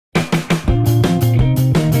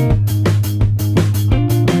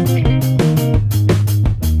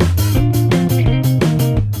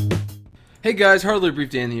Hey guys,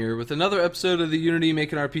 HardlyBriefDan here with another episode of the Unity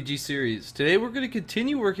Make an RPG series. Today we're going to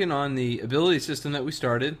continue working on the ability system that we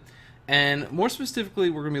started, and more specifically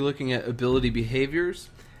we're going to be looking at ability behaviors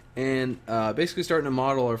and basically starting to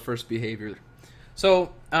model our first behavior.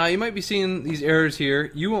 So you might be seeing these errors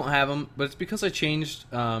here. You won't have them, but it's because I changed,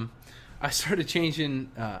 I started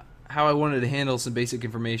changing how I wanted to handle some basic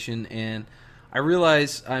information, and I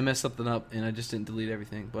realized I messed something up and I just didn't delete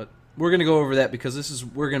everything. But we're going to go over that because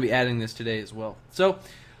we're going to be adding this today as well. So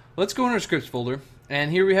let's go in our scripts folder, and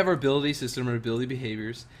here we have our ability system or ability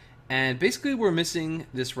behaviors, and basically we're missing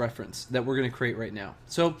this reference that we're going to create right now.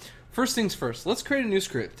 So first things first, let's create a new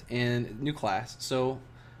script and new class. So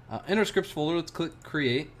in our scripts folder, let's click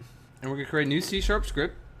create, and we're going to create a new C#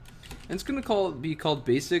 script, and it's going to be called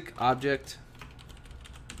basic object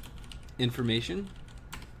information,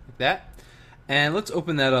 like that. And let's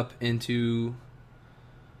open that up into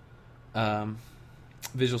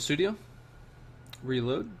Visual Studio.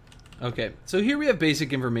 Reload. Okay, so here we have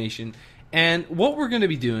basic information, and what we're going to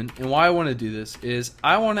be doing and why I want to do this is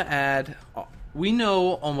I want to add, we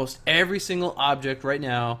know almost every single object right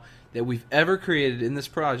now that we've ever created in this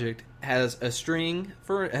project has a string,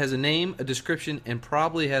 has a name, a description, and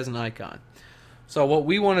probably has an icon. So what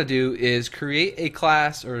we want to do is create a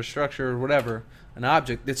class or a structure or whatever, an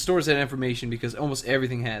object that stores that information because almost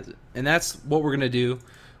everything has it. And that's what we're going to do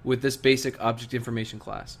with this basic object information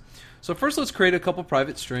class. So first let's create a couple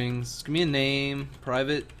private strings. It's going to be a name,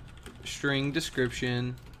 private string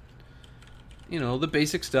description, you know, the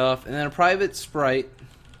basic stuff, and then a private sprite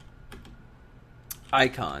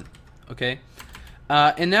icon. Okay?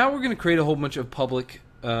 And now we're going to create a whole bunch of public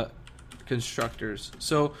constructors.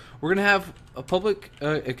 So we're going to have a public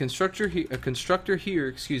a constructor here,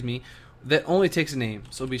 excuse me, that only takes a name.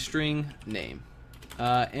 So it'll be string name,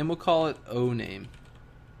 and we'll call it oname.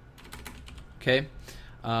 Okay,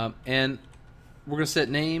 and we're going to set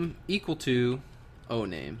name equal to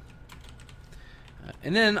oname,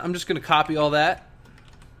 and then I'm just going to copy all that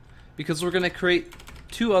because we're going to create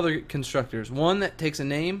two other constructors, one that takes a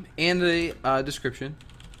name and a description.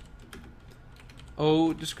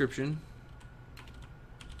 Description.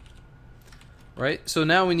 Right, so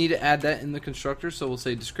now we need to add that in the constructor, so we'll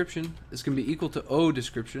say description is going to be equal to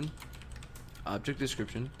description, object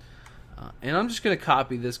description, and I'm just going to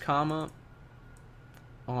copy this comma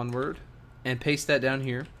onward and paste that down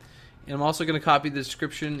here, and I'm also going to copy the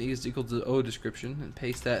description is equal to description and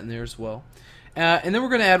paste that in there as well, and then we're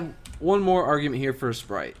going to add one more argument here for a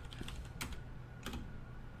sprite,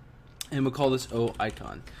 and we'll call this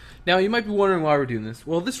icon. Now you might be wondering why we're doing this.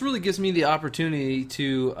 Well, this really gives me the opportunity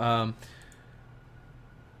to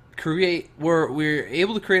we're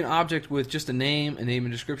able to create an object with just a name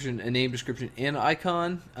and description, and an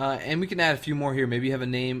icon, and we can add a few more here. Maybe you have a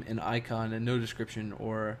name, an icon, and no description,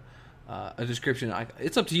 or a description icon.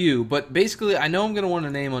 It's up to you, but basically I know I'm going to want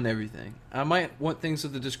a name on everything. I might want things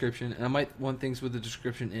with the description, and I might want things with the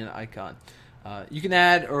description and icon. You can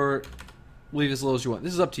add or leave as low as you want.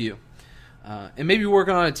 This is up to you. And maybe you're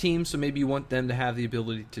working on a team, so maybe you want them to have the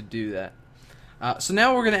ability to do that. So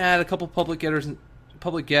now we're going to add a couple public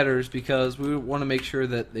getters because we want to make sure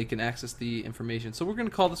that they can access the information. So we're going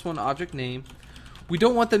to call this one object name. We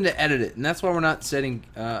don't want them to edit it, and that's why we're not setting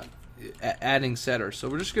adding setter. So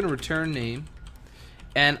we're just going to return name,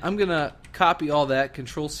 and I'm going to copy all that,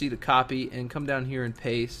 Control C to copy, and come down here and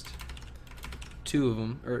paste two of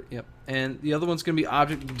them. And the other one's going to be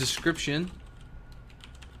object description,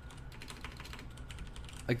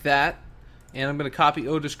 like that. And I'm going to copy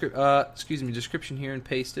description here and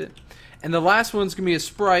paste it. And the last one's going to be a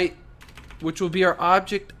sprite, which will be our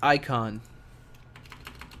object icon.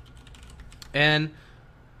 And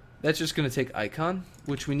that's just going to take icon,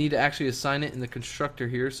 which we need to actually assign it in the constructor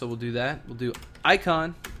here. So we'll do that. We'll do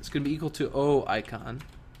icon. It's going to be equal to icon.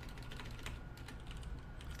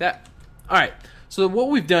 Like that. All right. So what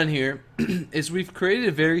we've done here is we've created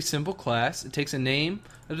a very simple class. It takes a name,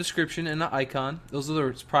 a description, and an icon. Those are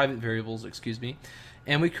its private variables, excuse me.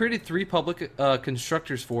 And we created three public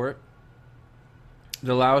constructors for it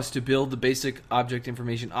that allow us to build the basic object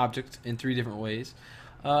information object in three different ways.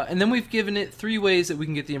 And then we've given it three ways that we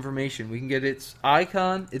can get the information. We can get its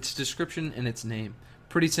icon, its description, and its name.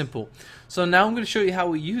 Pretty simple. So now I'm going to show you how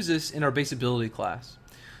we use this in our base ability class.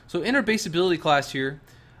 So in our base ability class here,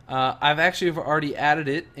 I've actually already added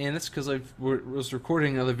it, and that's because I was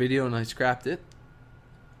recording another video and I scrapped it.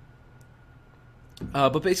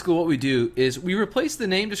 But basically what we do is we replace the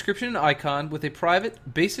name, description, and icon with a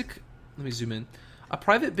private basic, let me zoom in, a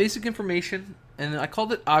private basic information, and I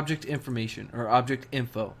called it object information or object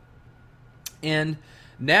info. And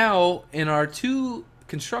now in our two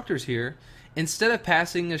constructors here, instead of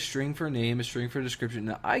passing a string for a name, a string for a description, and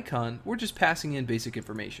an icon, we're just passing in basic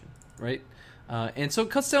information, right? And so it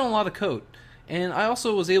cuts down a lot of code. And I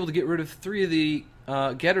also was able to get rid of 3 of the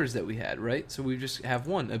getters that we had, right? So we just have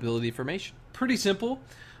one, ability information. Pretty simple.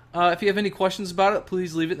 If you have any questions about it,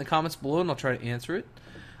 please leave it in the comments below and I'll try to answer it.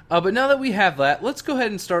 But now that we have that, let's go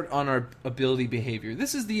ahead and start on our ability behavior.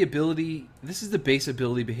 This is the base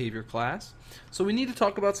ability behavior class. So we need to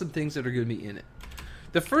talk about some things that are going to be in it.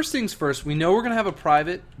 The first things first, we know we're going to have a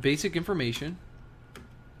private basic information.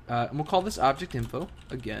 And we'll call this object info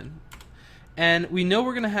again. And we know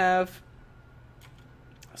we're going to have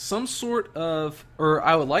some sort of, or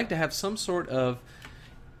I would like to have some sort of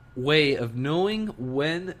way of knowing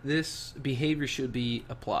when this behavior should be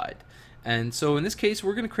applied. And so in this case,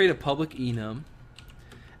 we're going to create a public enum,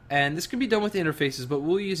 and this can be done with interfaces, but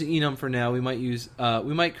we'll use an enum for now. We might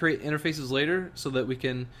create interfaces later so that we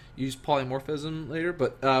can use polymorphism later,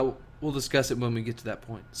 but we'll discuss it when we get to that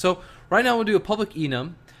point. So right now we'll do a public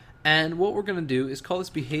enum, and what we're going to do is call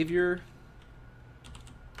this behavior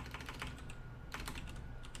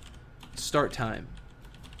start time.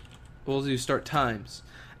 We'll do start times,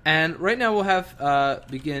 and right now we'll have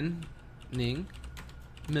beginning,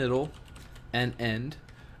 middle, and end.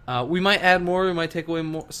 We might add more, we might take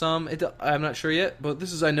away some. I'm not sure yet, but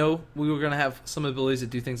this is, I know we were going to have some abilities that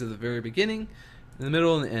do things at the very beginning, in the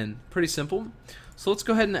middle, and the end. Pretty simple. So let's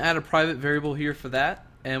go ahead and add a private variable here for that,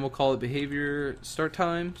 and we'll call it behavior start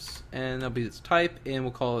times, and that'll be its type, and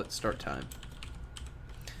we'll call it start time.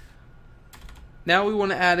 Now we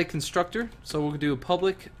want to add a constructor, so we'll do a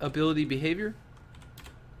public ability behavior,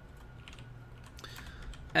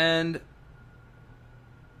 and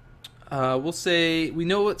we'll say we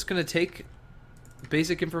know it's going to take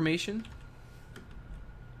basic information.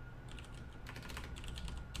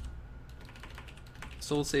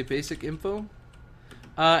 So we'll say basic info.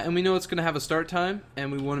 And we know it's going to have a start time,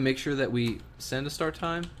 and we want to make sure that we send a start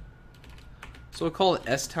time. So we'll call it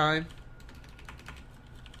S time.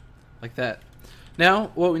 Like that.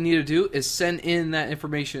 Now what we need to do is send in that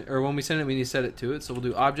information, or when we send it, we need to set it to it. So we'll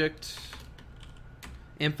do object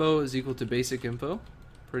info is equal to basic info.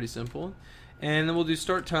 Pretty simple. And then we'll do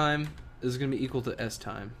start time is going to be equal to S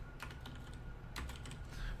time.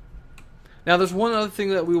 Now there's one other thing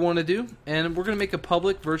that we want to do, and we're going to make a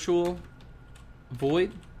public virtual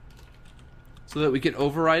void so that we can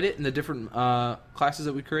override it in the different classes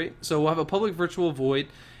that we create. So we'll have a public virtual void,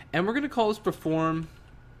 and we're going to call this perform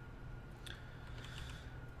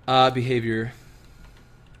behavior.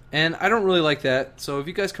 And I don't really like that, so if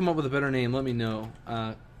you guys come up with a better name, let me know.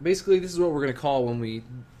 Basically, this is what we're going to call when we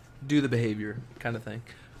do the behavior kind of thing.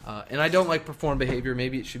 And I don't like perform behavior.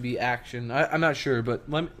 Maybe it should be action. I'm not sure, but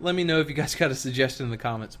let me know if you guys got a suggestion in the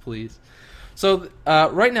comments, please. So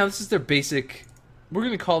right now, this is their basic. We're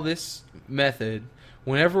going to call this method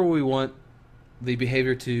whenever we want the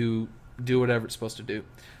behavior to do whatever it's supposed to do.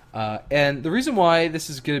 And the reason why this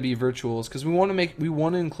is going to be virtual is because we want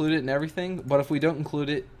to include it in everything. But if we don't include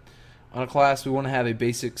it on a class, we want to have a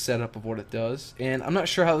basic setup of what it does. And I'm not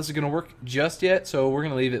sure how this is going to work just yet, so we're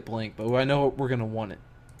going to leave it blank. But I know we're going to want it.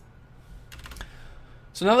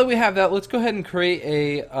 So now that we have that, let's go ahead and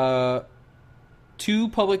create a 2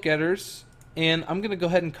 public getters. And I'm going to go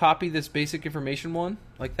ahead and copy this basic information one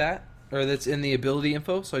like that, or that's in the ability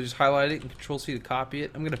info. So I just highlight it and Control-C to copy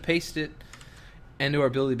it. I'm going to paste it into our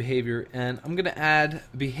ability behavior, and I'm going to add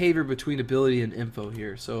behavior between ability and info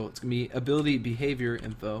here. So it's going to be ability behavior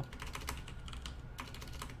info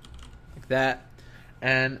like that,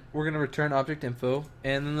 and we're going to return object info.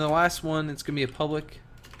 And then the last one, it's going to be a public,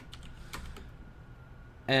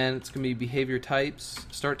 and it's going to be behavior types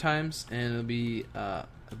start times, and it'll be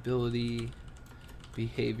ability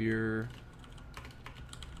behavior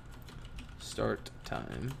start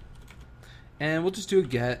time, and we'll just do a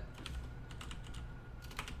get,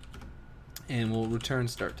 and we'll return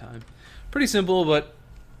start time. Pretty simple, but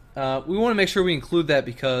we want to make sure we include that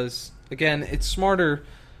because, again, it's smarter,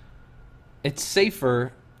 it's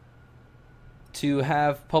safer to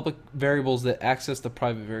have public variables that access the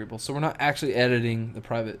private variables, so we're not actually editing the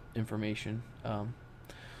private information.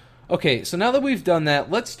 Okay, so now that we've done that,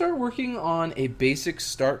 let's start working on a basic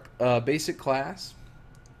basic class.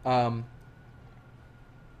 And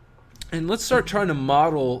let's start trying to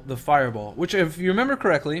model the fireball, which, if you remember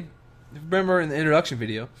correctly, remember in the introduction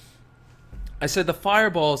video, I said the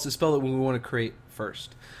fireball is the spell that we want to create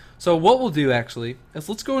first. So what we'll do actually is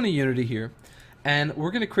let's go into Unity here, and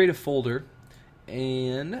we're going to create a folder.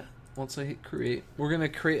 And once I hit create, we're going to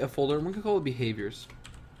create a folder, and we're going to call it behaviors.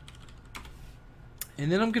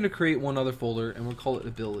 And then I'm going to create one other folder, and we'll call it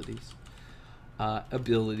abilities.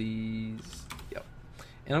 Abilities. Yep.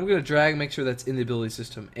 and I'm going to drag and make sure that's in the ability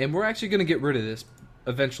system. And we're actually going to get rid of this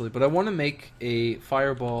eventually, but I want to make a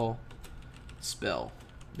fireball spell,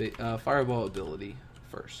 fireball ability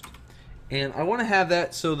first. And I want to have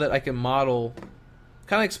that so that I can model,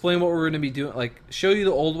 kind of explain what we're going to be doing, like show you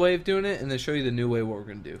the old way of doing it and then show you the new way what we're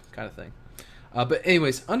going to do, kind of thing. But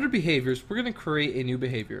anyways, under behaviors, we're going to create a new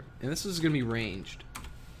behavior, and this is going to be ranged.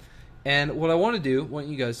 And what I want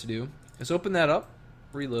you guys to do, is open that up,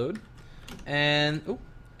 reload, and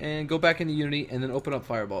go back into Unity, and then open up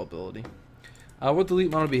Fireball ability. We'll delete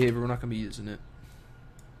model behavior. We're not going to be using it.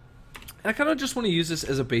 And I kind of just want to use this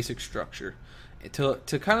as a basic structure to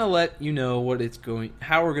kind of let you know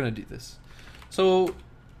how we're going to do this. So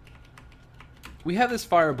we have this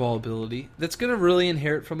Fireball ability that's going to really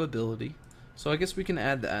inherit from ability. So I guess we can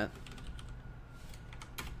add that,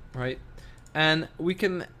 right? And we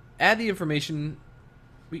can add the information.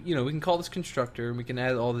 We can call this constructor, and we can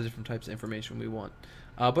add all the different types of information we want.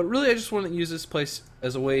 But really, I just want to use this place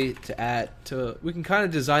as a way to add to. We can kind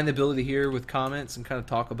of design the ability here with comments and kind of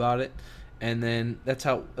talk about it, and then that's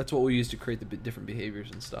what we use to create the different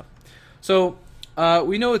behaviors and stuff. So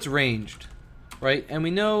we know it's ranged, right? And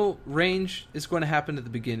we know range is going to happen at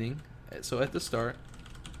the beginning, so at the start.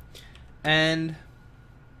 And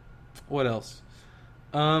what else?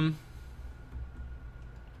 I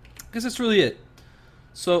guess that's really it.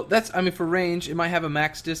 So for range, it might have a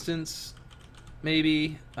max distance,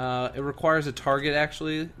 maybe. It requires a target,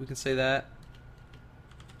 actually. We can say that.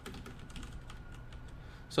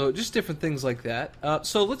 So just different things like that.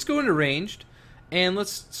 So let's go into ranged, and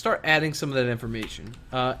let's start adding some of that information.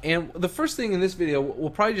 And the first thing in this video,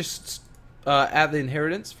 we'll probably just add the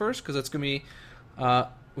inheritance first, because that's going to be...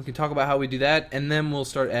 we can talk about how we do that, and then we'll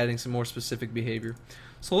start adding some more specific behavior.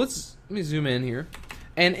 So let me zoom in here.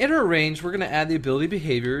 And in our range, we're going to add the ability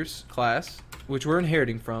behaviors class, which we're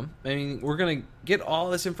inheriting from. I mean, we're going to get all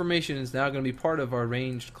this information is now going to be part of our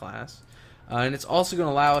ranged class. And it's also going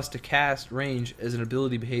to allow us to cast range as an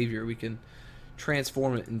ability behavior. We can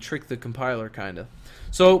transform it and trick the compiler, kind of.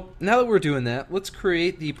 So now that we're doing that, let's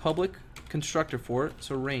create the public constructor for it,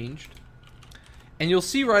 so ranged. And you'll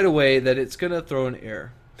see right away that it's going to throw an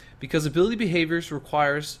error, because ability behaviors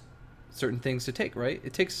requires certain things to take, right?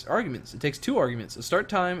 It takes arguments. It takes 2 arguments, a start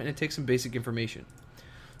time, and it takes some basic information.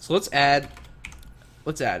 So let's add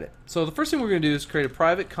it. So the first thing we're going to do is create a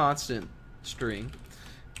private constant string,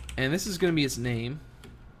 and this is going to be its name,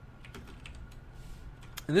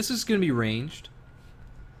 and this is going to be ranged.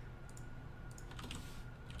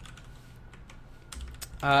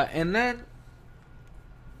 And then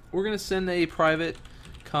we're going to send a private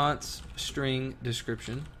const string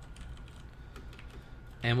description,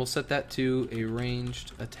 and we'll set that to a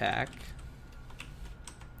ranged attack.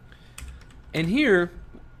 And here,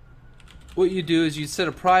 what you do is you set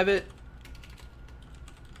a private.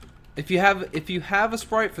 If you have a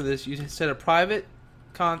sprite for this, you set a private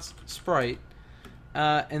const sprite,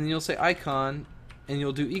 and then you'll say icon, and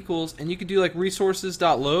you'll do equals, and you could do like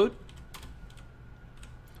resources.load,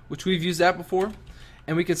 which we've used that before,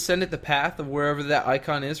 and we could send it the path of wherever that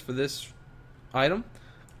icon is for this item.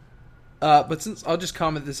 But since I'll just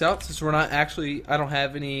comment this out, since we're not actually, I don't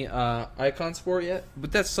have any icons for it yet,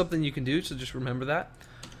 but that's something you can do, so just remember that.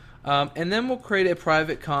 And then we'll create a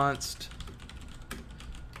private const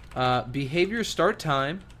behavior start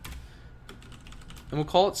time, and we'll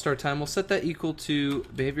call it start time. We'll set that equal to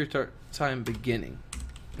behavior start time beginning.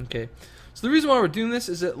 Okay. So the reason why we're doing this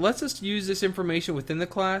is it lets us use this information within the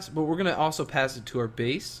class, but we're going to also pass it to our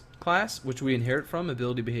base class, which we inherit from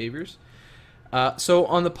ability behaviors. So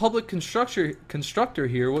on the public constructor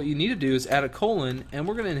here, what you need to do is add a colon, and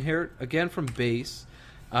we're going to inherit again from base.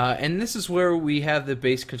 And this is where we have the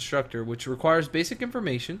base constructor, which requires basic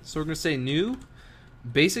information. So we're going to say new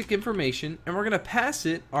basic information, and we're going to pass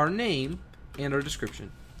it our name and our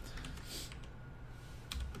description.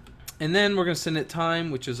 And then we're going to send it time,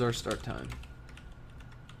 which is our start time.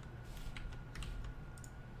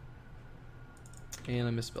 And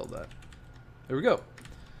I misspelled that. There we go.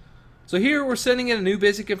 So here we're sending it a new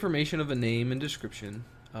basic information of a name and description,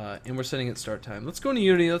 and we're setting it start time. Let's go into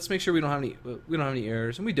Unity. Let's make sure we don't have any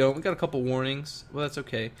errors, and we don't. We got a couple warnings. Well, that's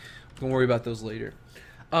okay. We can worry about those later.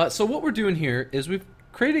 So what we're doing here is we've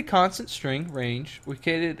created a constant string range. We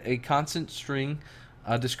created a constant string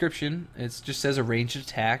description. It just says a ranged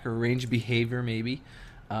attack or a ranged behavior, maybe.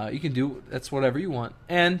 You can do that's whatever you want.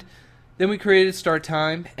 And then we created start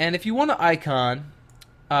time. And if you want an icon,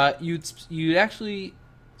 you'd actually,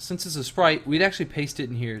 since it's a sprite, we'd actually paste it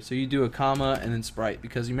in here. So you do a comma and then sprite,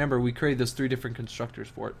 because remember we created those 3 different constructors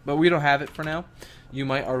for it. But we don't have it for now. You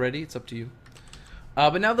might already. It's up to you.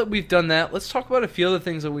 But now that we've done that, let's talk about a few other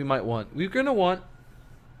things that we might want. We're going to want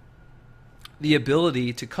the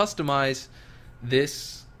ability to customize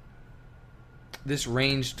this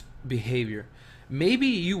ranged behavior. Maybe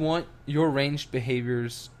you want your ranged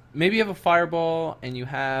behaviors, maybe you have a fireball and you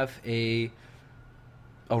have a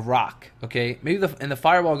rock, okay? Maybe the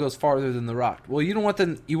fireball goes farther than the rock. Well, you don't want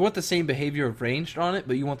them, you want the same behavior of ranged on it,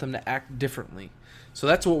 but you want them to act differently. So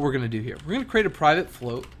that's what we're going to do here. We're going to create a private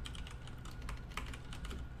float.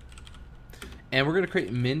 And we're going to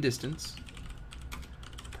create min distance,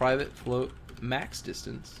 private float max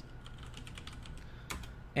distance.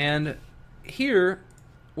 And here,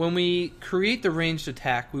 when we create the ranged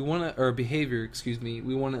attack, we want to, or behavior, excuse me,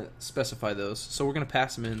 we want to specify those. So we're going to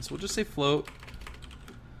pass them in. So we'll just say float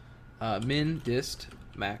min dist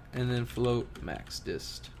max, and then float max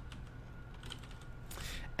dist.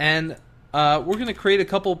 And we're going to create a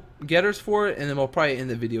couple getters for it, and then we'll probably end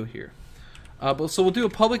the video here. So we'll do a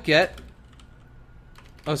public get.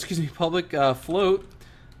 Public float,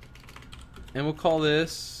 and we'll call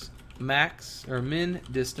this max or min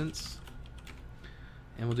distance,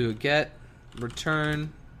 and we'll do a get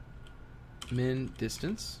return min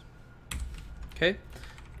distance. Okay,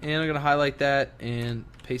 and I'm gonna highlight that and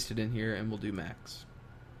paste it in here, and we'll do max.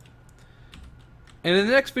 And in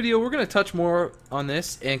the next video, we're gonna touch more on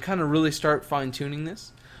this and kind of really start fine-tuning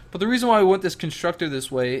this. But the reason why I want this constructor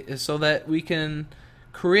this way is so that we can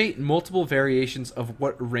create multiple variations of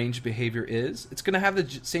what ranged behavior is. It's going to have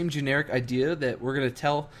the same generic idea that we're going to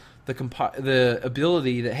tell the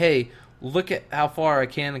ability that, hey, look at how far I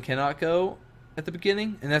can and cannot go at the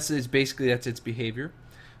beginning, and that's its behavior.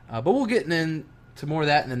 But we'll get into more of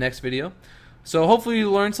that in the next video. So hopefully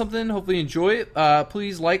you learned something. Hopefully you enjoy it.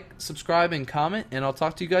 Please like, subscribe, and comment, and I'll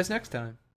talk to you guys next time.